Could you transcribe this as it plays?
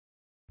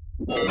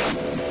Tired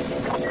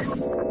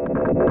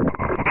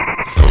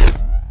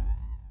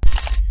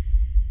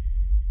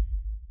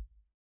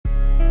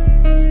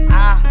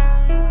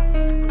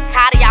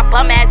of y'all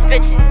bum ass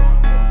bitches.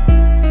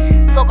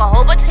 Talk a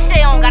whole bunch of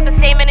shit on, got the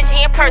same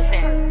energy in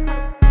person.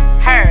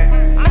 Heard.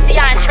 I'ma see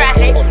y'all in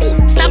traffic.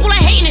 Stop all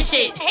that hating and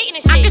shit.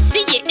 I can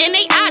see it in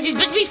they eyes, these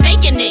bitches be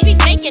faking it.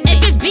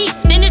 If it's beef,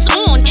 then it's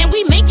on and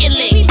we make it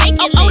lit.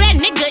 Oh, that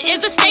nigga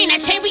is a stain,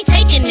 that chain we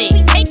taking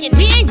it.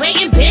 We ain't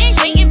waiting, bitch.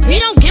 We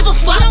don't give a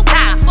fuck.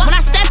 When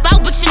I step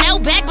out with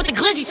Chanel back with the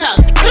glizzy tuck.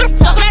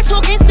 Fuck all that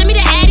talking, send me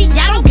the addy,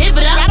 y'all don't give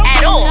it up.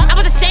 At all. I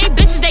was the same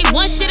bitches, they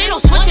want shit, ain't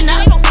no switching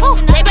up.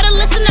 They better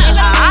listen up.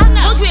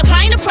 Told you we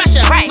applying the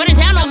pressure, running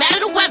down no matter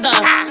the weather.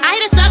 I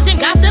hit the subs and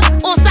gossip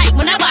on sight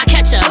whenever I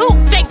catch her.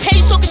 Fake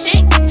page talking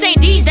shit, say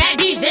DIJ that,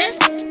 DIJ this.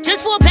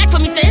 Just fall back for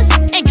me, sis,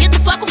 and get the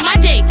fuck off my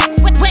dick.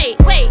 Wait,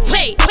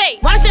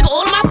 why this nigga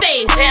all in my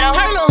face? Her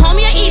little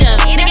homie a eater,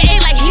 nigga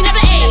ate like he never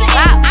ate.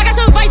 I got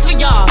some advice for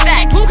y'all,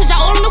 back boom cause y'all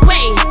all on the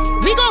way.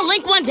 We gon'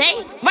 link one day,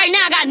 right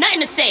now I got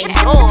nothing to say.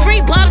 Free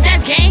bubs,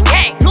 that's gang,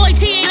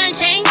 loyalty ain't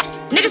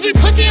unchanged. Niggas be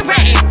pussy and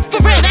ratting, for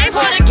real, that ain't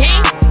part of the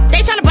game.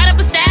 They tryna bite up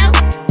the style,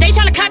 they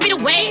tryna copy the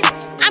wave.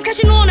 I'm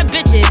catching on the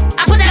bitches,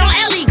 I put that on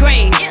LE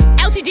grade.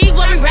 LTD,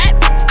 what we rap,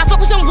 I fuck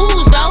with some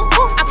woos though.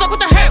 I fuck with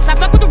the herbs, I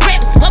fuck with the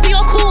rips, but we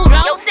all cool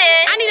though.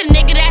 I need a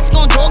nigga that's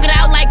gon' dog it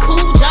out like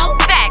Cool Joe.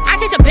 I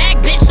chase a bag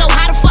bitch, so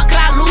how the fuck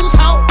could I lose,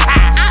 ho?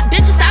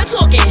 Bitches stop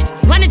talking,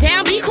 run it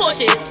down, be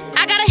cautious.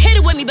 I got a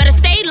hitter with me, better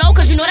stay low,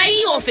 cause you know that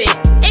he off it.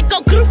 It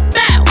go group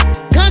bow,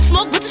 gun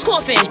smoke, bitches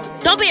coughing.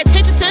 Don't pay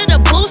attention to the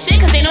bullshit,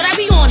 cause they know that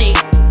we on it.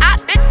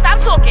 Bitch,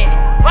 stop talking,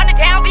 run it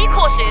down, be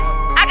cautious.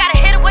 I got a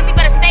hitter with me,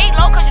 better stay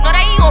low, cause you know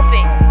that he off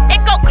it.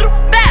 It go group